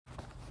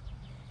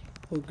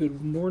Well,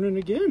 good morning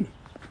again.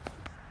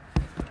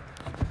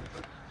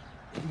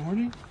 Good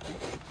morning.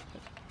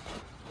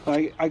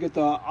 I get the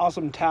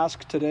awesome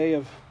task today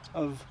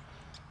of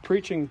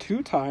preaching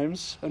 2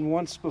 times, and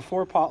once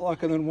before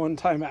potluck and then 1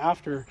 time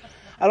after.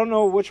 I don't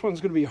know which one's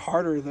going to be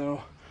harder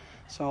though,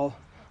 so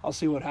I'll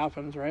see what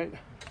happens, right?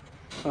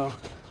 So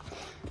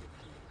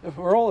if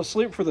we're all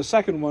asleep for the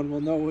second one,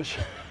 we'll know which.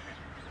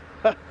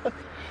 But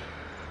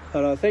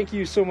thank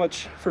you so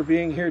much for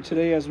being here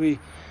today as we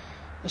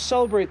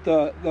celebrate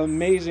the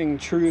amazing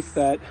truth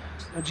that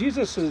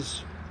Jesus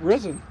is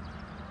risen.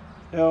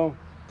 You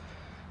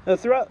know,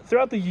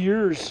 throughout the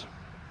years,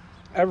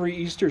 every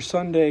Easter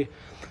Sunday,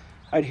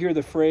 I'd hear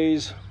the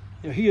phrase,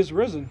 "He is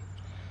risen,"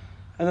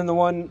 and then the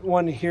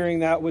one hearing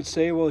that would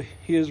say, "Well,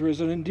 he is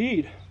risen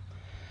indeed."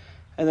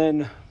 And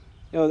then,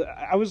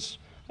 I would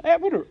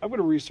have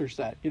researched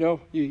that.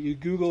 You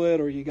Google it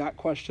or you got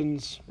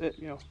questions.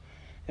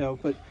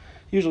 But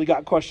usually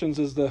got questions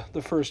is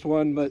the first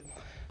one, but.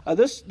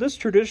 This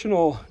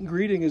traditional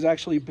greeting is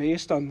actually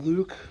based on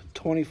Luke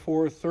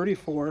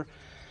 24:34,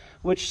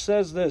 which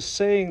says this,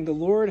 saying, "The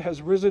Lord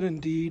has risen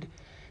indeed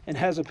and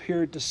has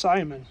appeared to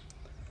Simon."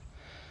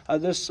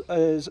 This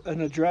is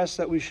an address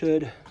that we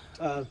should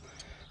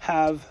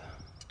have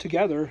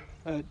together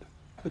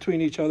between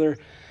each other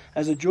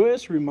as a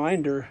joyous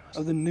reminder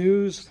of the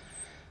news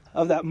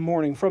of that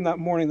morning, from that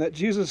morning, that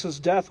Jesus'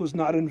 death was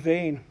not in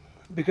vain,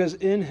 because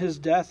in his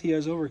death he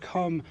has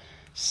overcome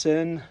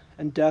sin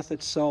and death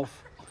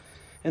itself.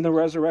 In the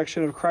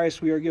resurrection of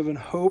Christ, we are given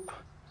hope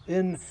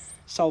in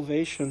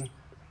salvation.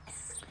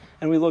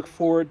 And we look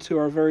forward to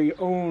our very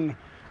own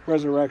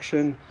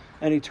resurrection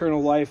and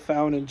eternal life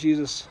found in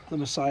Jesus, the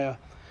Messiah.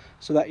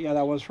 So that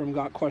was from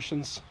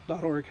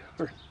gotquestions.org.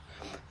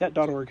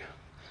 .org.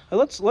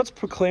 Let's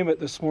proclaim it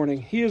this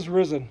morning. He is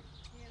risen.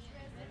 He is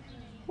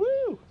risen.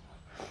 Woo!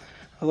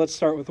 Let's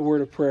start with a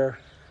word of prayer.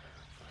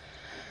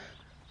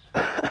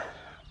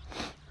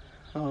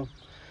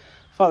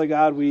 Father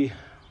God, we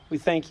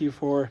thank you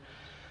for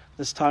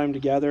this time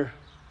together,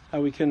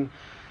 that we can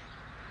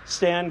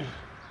stand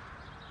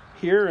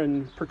here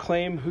and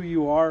proclaim who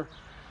you are.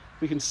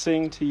 We can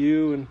sing to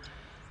you and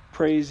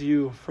praise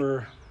you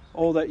for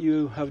all that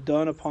you have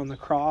done upon the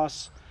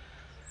cross.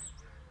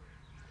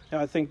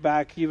 I think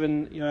back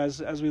even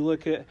as we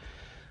look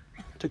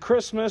to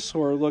Christmas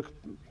or look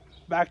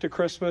back to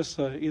Christmas,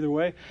 either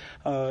way,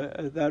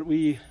 that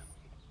we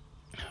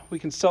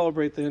can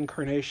celebrate the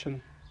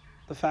incarnation,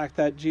 the fact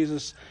that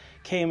Jesus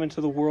came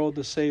into the world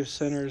to save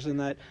sinners, and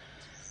that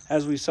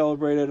as we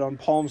celebrated on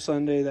Palm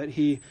Sunday, that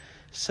he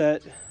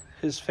set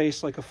his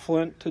face like a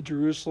flint to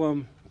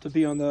Jerusalem to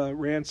be on the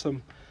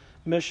ransom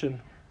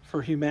mission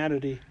for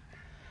humanity.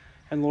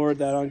 And Lord,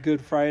 that on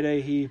Good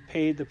Friday he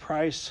paid the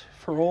price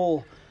for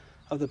all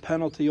of the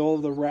penalty, all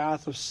of the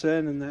wrath of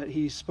sin, and that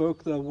he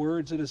spoke the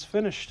words, "It is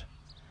finished."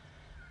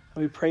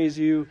 And we praise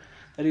you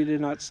that he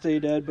did not stay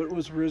dead, but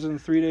was risen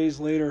 3 days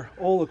later,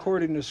 all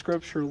according to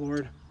Scripture,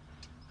 Lord.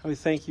 And we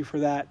thank you for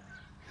that.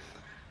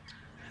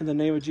 In the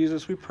name of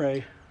Jesus we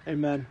pray.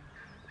 Amen.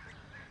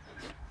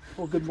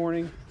 Well, good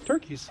morning,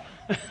 turkeys.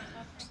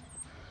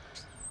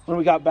 When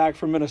we got back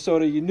from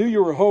Minnesota, you knew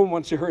you were home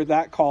once you heard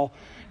that call.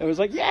 It was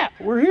like, yeah,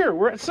 we're here.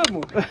 We're at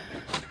Sidmouth.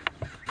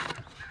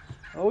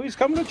 Oh, he's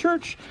coming to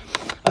church.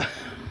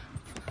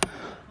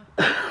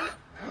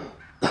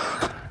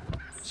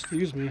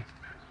 Excuse me.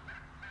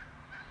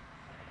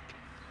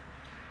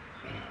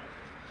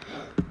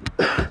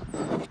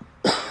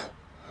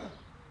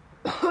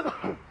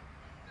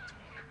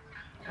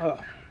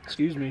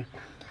 Excuse me.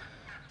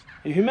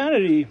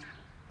 Humanity,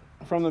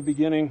 from the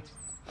beginning,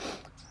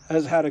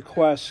 has had a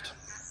quest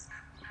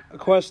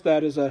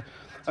that is a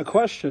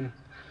question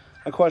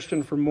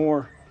for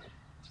more.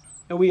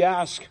 And we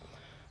ask,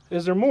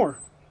 is there more?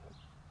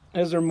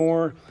 Is there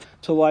more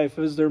to life?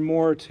 Is there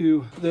more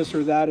to this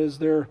or that? Is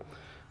there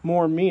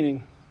more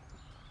meaning?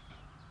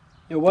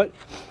 What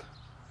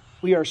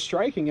we are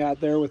striking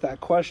at there with that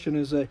question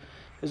is a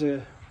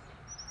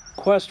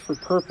quest for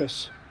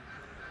purpose.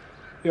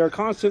 We are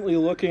constantly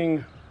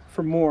looking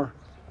for more,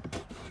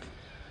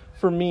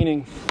 for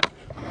meaning,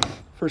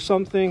 for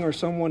something or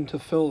someone to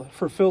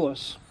fulfill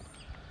us.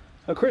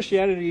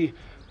 Christianity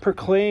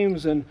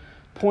proclaims and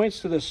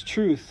points to this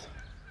truth,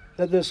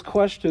 that this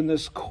question,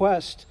 this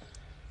quest,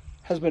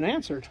 has been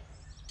answered.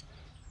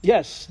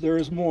 Yes, there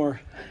is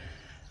more.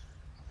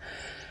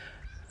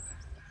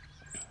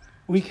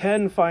 We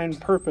can find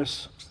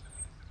purpose,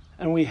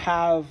 and we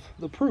have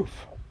the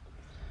proof.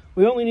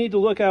 We only need to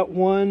look at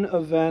one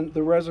event,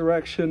 the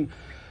resurrection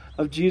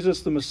of Jesus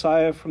the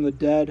Messiah from the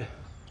dead,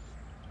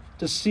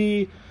 to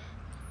see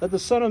that the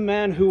Son of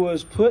Man who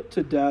was put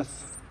to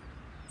death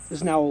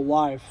is now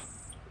alive.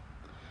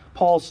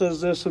 Paul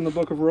says this in the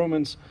book of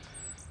Romans,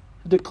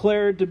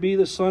 declared to be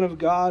the Son of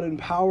God in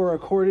power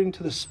according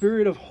to the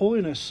Spirit of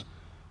holiness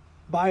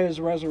by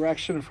his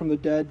resurrection from the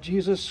dead,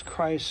 Jesus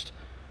Christ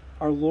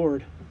our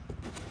Lord.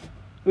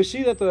 We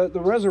see that the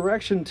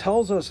resurrection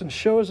tells us and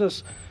shows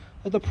us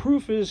that the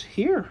proof is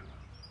here.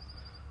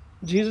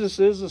 Jesus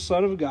is the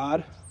Son of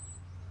God,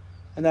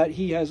 and that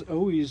he has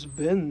always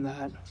been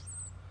that,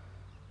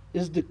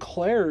 is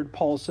declared,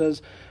 Paul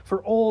says,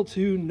 for all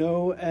to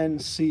know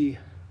and see.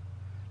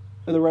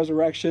 The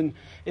resurrection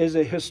is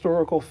a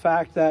historical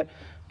fact that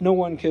no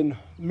one can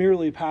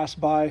merely pass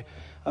by.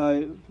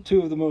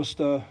 Two of the most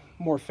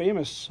more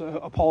famous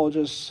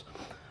apologists,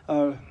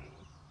 Lee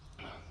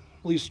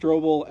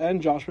Strobel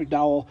and Josh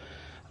McDowell,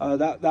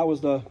 that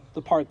was the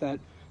part that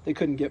they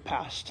couldn't get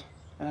past.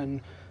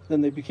 And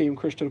then they became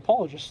Christian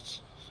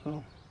apologists.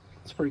 So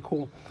it's pretty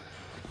cool.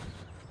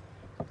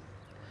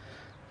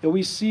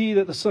 We see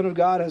that the Son of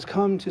God has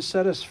come to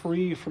set us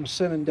free from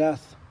sin and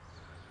death.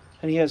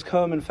 And he has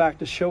come, in fact,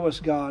 to show us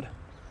God.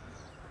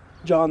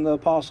 John the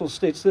Apostle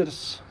states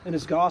this in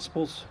his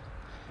gospel.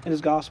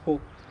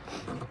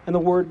 And the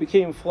Word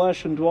became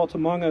flesh and dwelt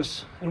among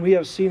us, and we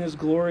have seen his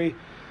glory,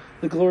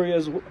 the glory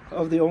as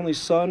of the only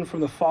Son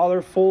from the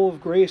Father, full of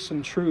grace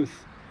and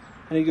truth.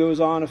 And he goes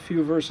on a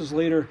few verses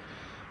later,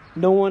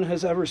 no one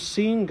has ever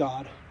seen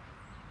God.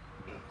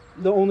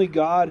 The only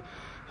God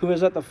who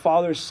is at the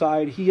Father's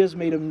side, he has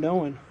made him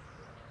known.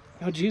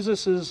 Now,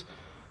 Jesus is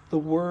the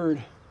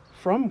Word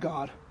from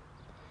God.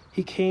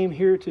 He came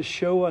here to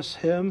show us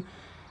him,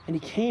 and he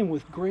came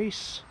with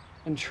grace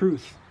and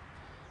truth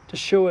to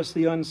show us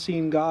the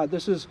unseen God.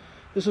 This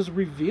is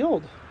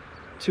revealed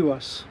to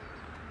us,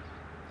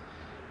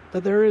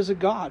 that there is a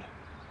God.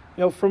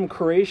 From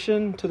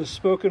creation to the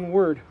spoken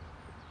word,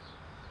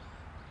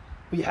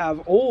 we have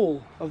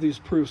all of these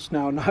proofs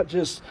now, not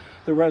just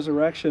the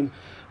resurrection,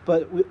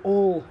 but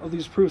all of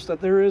these proofs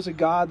that there is a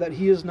God, that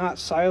he is not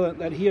silent,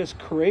 that he has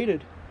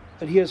created,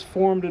 that he has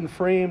formed and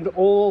framed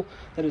all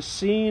that is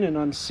seen and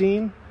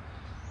unseen,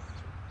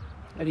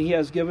 and he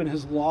has given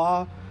his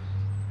law,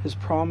 his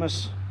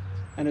promise,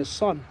 and his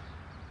Son.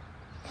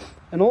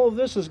 And all of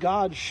this is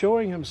God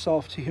showing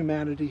himself to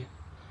humanity,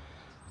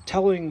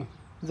 telling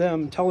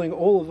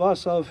all of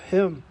us of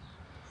him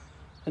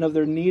and of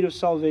their need of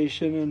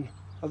salvation and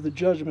of the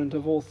judgment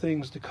of all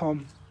things to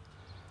come.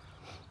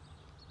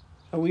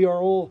 And we are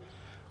all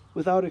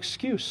without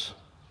excuse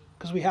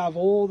because we have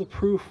all the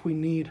proof we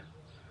need.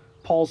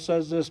 Paul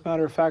says this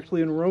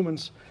matter-of-factly in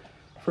Romans,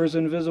 for his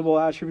invisible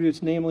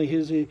attributes, namely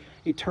his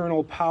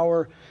eternal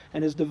power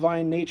and his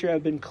divine nature,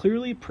 have been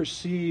clearly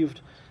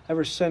perceived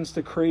ever since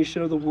the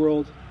creation of the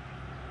world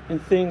in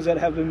things that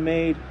have been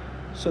made,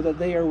 so that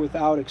they are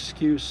without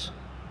excuse.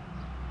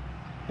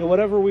 And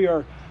whatever we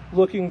are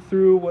looking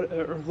through,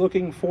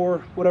 looking for,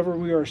 whatever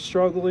we are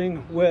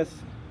struggling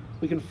with,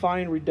 we can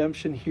find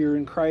redemption here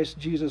in Christ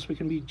Jesus. We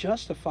can be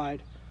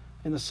justified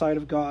in the sight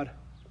of God.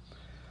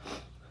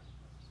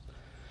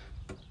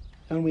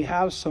 And we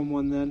have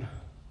someone then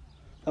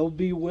that will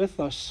be with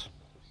us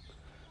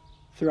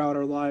throughout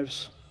our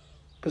lives,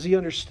 because he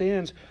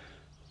understands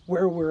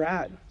where we're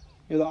at.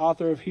 The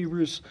author of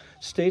Hebrews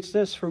states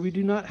this, for we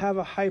do not have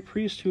a high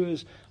priest who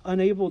is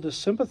unable to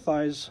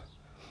sympathize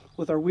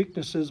with our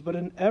weaknesses, but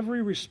in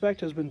every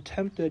respect has been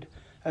tempted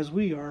as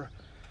we are,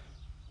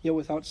 yet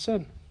without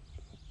sin.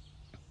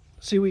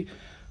 See, we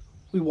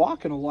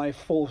walk in a life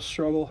full of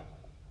struggle,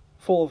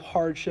 full of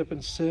hardship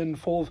and sin,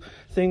 full of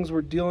things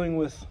we're dealing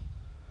with.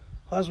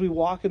 As we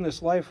walk in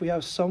this life, we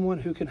have someone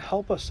who can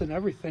help us in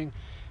everything,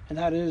 and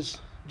that is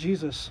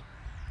Jesus.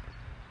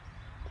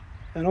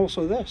 And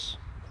also this,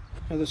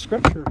 the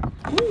scripture,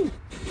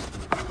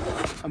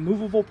 a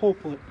movable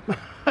pulpit.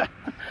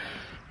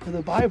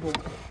 The Bible.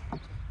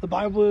 The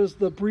Bible is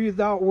the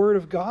breathed out word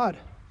of God.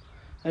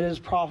 It is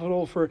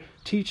profitable for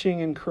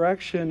teaching and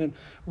correction and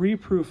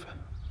reproof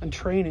and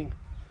training,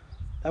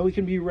 that we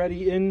can be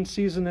ready in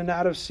season and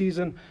out of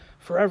season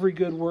for every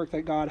good work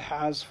that God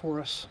has for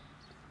us.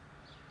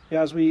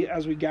 As we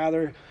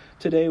gather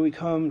today, we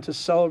come to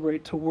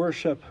celebrate, to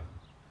worship,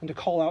 and to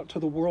call out to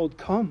the world,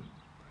 come.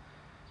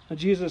 Now,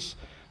 Jesus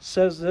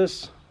says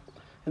this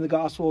in the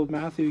Gospel of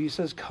Matthew. He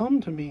says,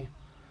 come to me,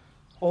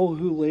 all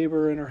who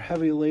labor and are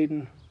heavy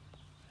laden,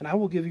 and I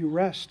will give you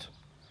rest.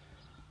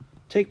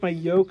 Take my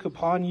yoke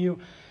upon you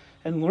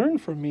and learn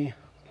from me,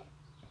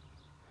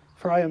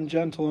 for I am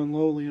gentle and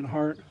lowly in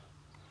heart,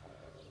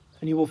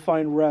 and you will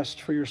find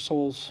rest for your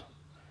souls.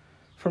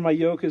 For my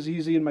yoke is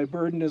easy and my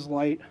burden is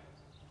light.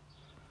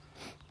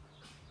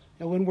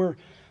 And when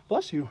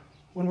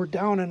we're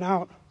down and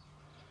out,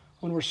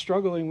 when we're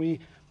struggling, we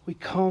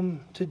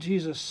come to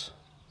Jesus,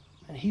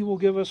 and he will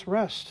give us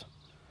rest.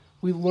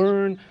 We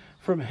learn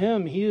from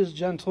him. He is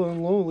gentle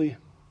and lowly,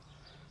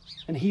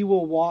 and he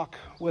will walk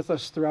with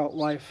us throughout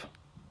life.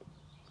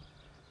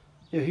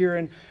 Here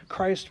in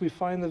Christ, we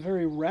find the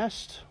very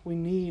rest we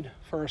need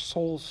for our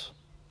souls.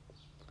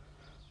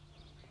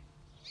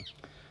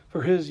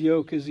 For his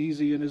yoke is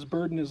easy and his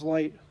burden is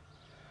light.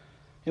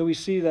 We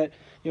see that,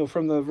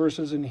 from the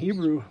verses in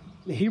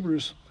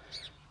Hebrews,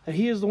 that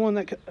he is the one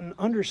that can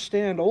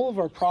understand all of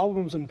our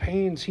problems and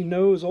pains. He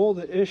knows all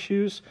the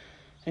issues,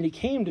 and he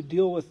came to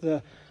deal with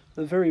the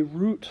very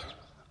root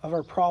of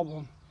our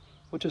problem,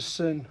 which is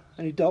sin,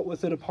 and he dealt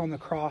with it upon the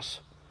cross.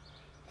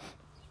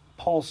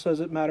 Paul says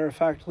it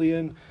matter-of-factly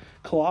in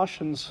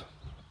Colossians,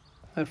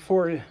 that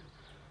for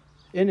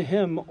in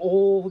him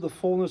all the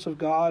fullness of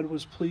God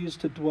was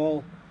pleased to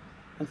dwell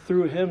and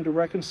through him to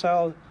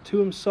reconcile to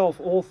himself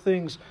all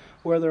things,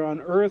 whether on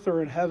earth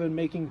or in heaven,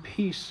 making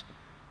peace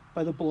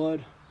by the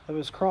blood of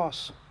his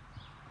cross.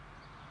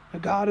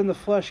 God in the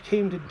flesh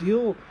came to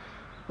deal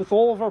with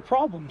all of our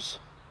problems.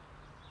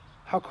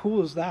 How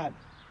cool is that?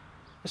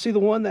 See, the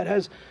one that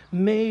has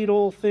made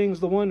all things,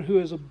 the one who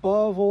is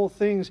above all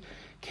things,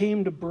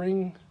 came to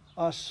bring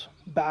us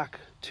back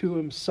to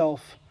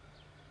himself.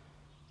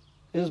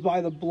 It is by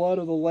the blood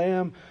of the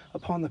Lamb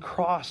upon the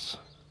cross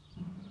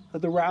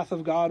that the wrath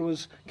of God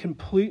was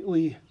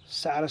completely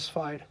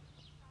satisfied.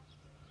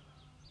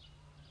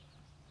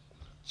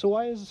 So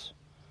why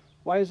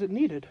is it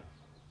needed?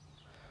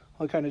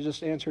 Well, it kind of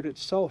just answered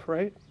itself,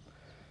 right?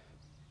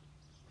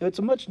 It's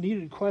a much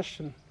needed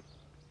question.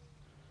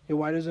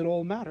 Why does it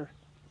all matter?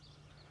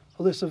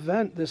 Well, this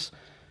event, this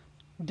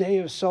day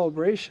of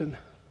celebration,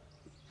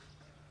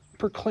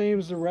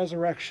 proclaims the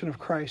resurrection of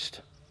Christ.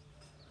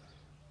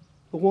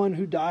 The one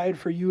who died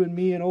for you and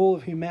me and all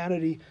of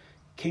humanity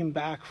came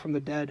back from the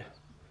dead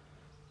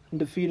and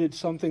defeated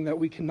something that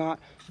we cannot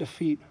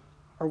defeat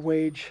or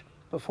wage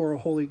before a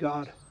holy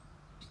God,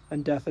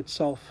 and death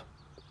itself.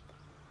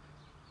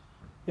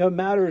 It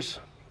matters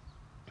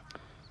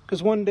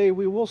because one day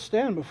we will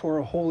stand before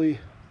a holy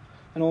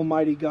and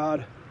almighty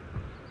God.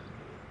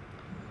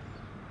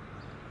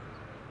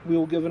 We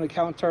will give an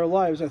account to our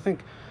lives. I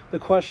think the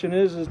question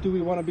is do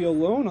we want to be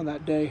alone on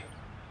that day,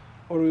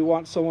 or do we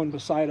want someone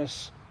beside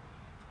us?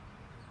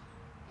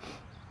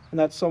 And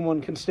that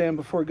someone can stand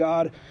before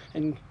God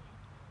and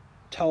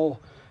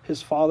tell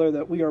his Father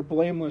that we are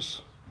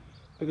blameless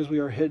because we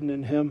are hidden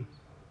in him.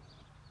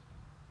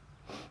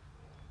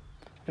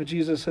 Now,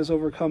 Jesus has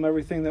overcome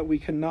everything that we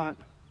cannot.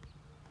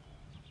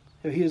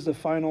 He is the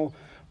final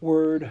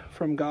word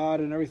from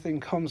God, and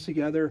everything comes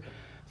together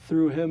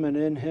through him and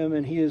in him,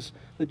 and he is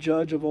the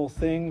judge of all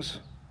things.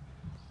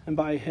 And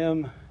by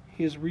him,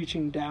 he is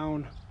reaching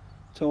down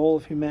to all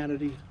of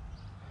humanity.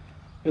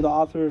 The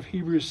author of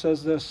Hebrews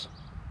says this: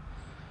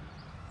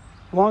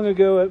 long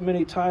ago, at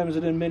many times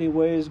and in many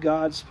ways,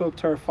 God spoke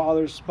to our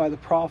fathers by the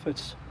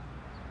prophets.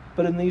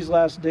 But in these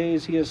last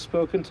days, he has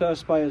spoken to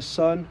us by his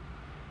Son,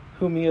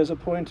 whom he has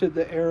appointed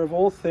the heir of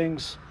all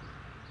things,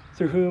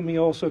 through whom he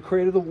also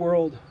created the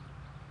world.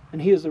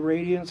 And he is the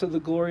radiance of the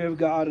glory of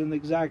God and the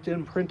exact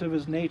imprint of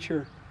his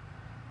nature.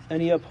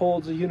 And he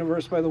upholds the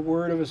universe by the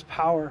word of his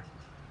power.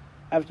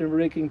 After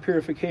making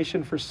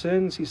purification for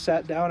sins, he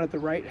sat down at the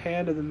right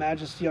hand of the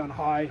Majesty on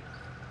high.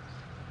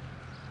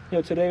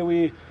 Today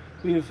we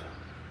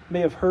may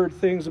have heard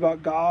things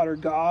about God or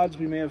gods.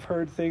 We may have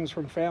heard things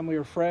from family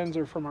or friends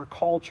or from our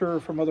culture or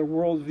from other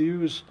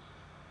worldviews.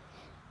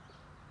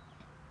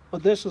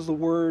 But this is the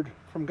word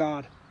from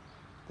God.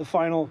 The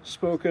final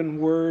spoken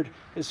word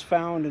is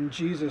found in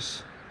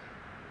Jesus.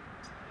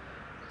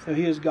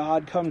 He is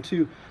God come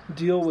to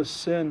deal with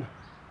sin.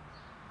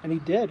 And he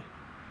did.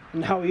 And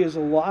now he is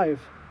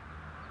alive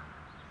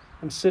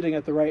and sitting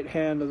at the right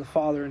hand of the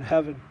Father in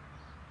heaven.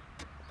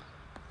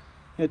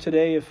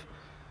 Today, if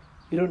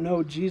you don't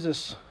know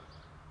Jesus,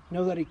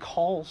 know that he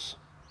calls.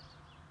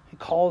 He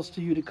calls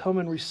to you to come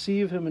and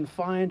receive him and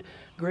find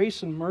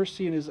grace and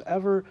mercy in his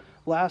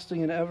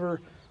everlasting and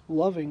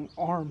ever-loving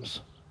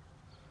arms.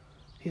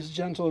 He's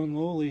gentle and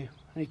lowly,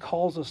 and he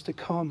calls us to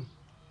come.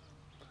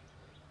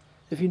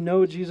 If you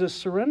know Jesus,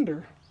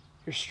 surrender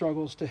your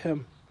struggles to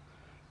him.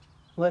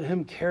 Let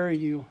him carry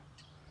you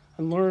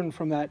and learn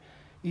from that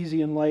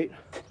easy and light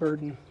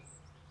burden.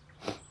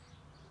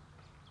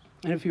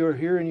 And if you are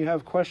here and you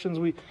have questions,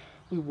 we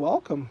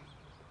welcome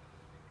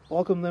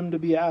them to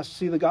be asked.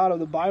 See, the God of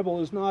the Bible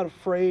is not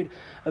afraid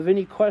of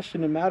any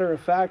question. As a matter of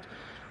fact,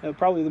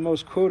 probably the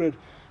most quoted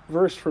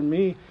verse from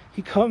me,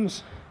 he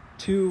comes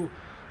to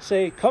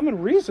say, come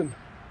and reason.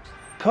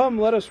 Come,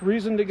 let us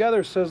reason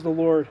together, says the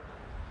Lord.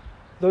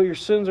 Though your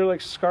sins are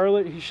like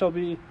scarlet, they shall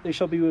be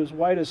as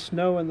white as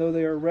snow, and though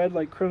they are red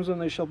like crimson,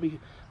 they shall be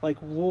like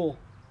wool.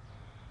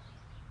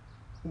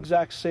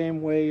 Exact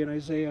same way in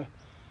Isaiah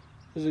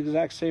is the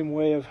exact same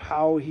way of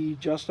how he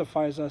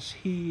justifies us.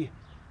 He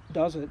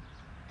does it.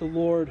 The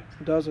Lord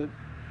does it.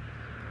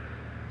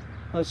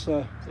 Let's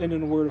end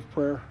in a word of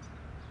prayer.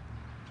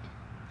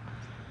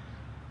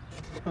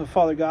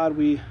 Father God,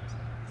 we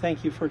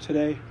thank you for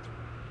today.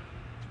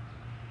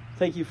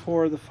 Thank you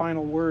for the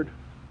final word.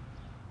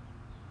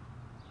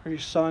 For your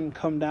Son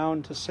come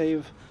down to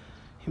save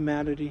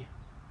humanity.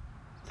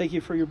 Thank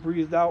you for your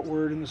breathed out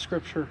word in the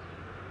Scripture,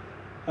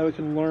 that we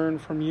can learn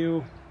from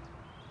you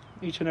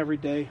each and every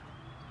day.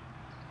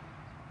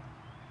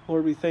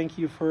 Lord, we thank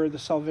you for the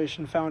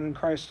salvation found in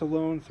Christ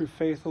alone, through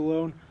faith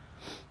alone,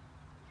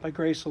 by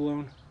grace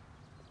alone.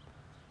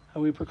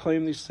 And we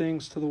proclaim these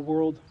things to the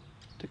world,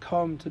 to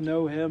come to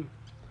know him,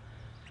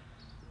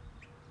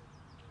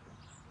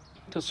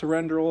 to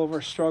surrender all of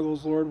our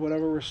struggles, Lord,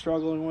 whatever we're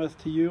struggling with,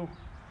 to you,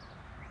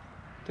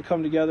 to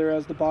come together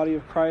as the body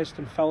of Christ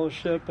in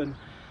fellowship and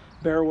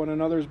bear one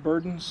another's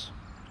burdens.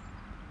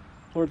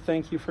 Lord,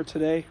 thank you for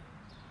today.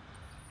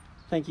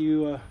 Thank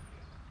you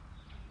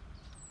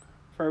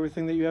for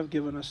everything that you have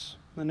given us.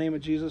 In the name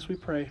of Jesus we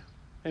pray.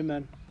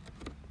 Amen.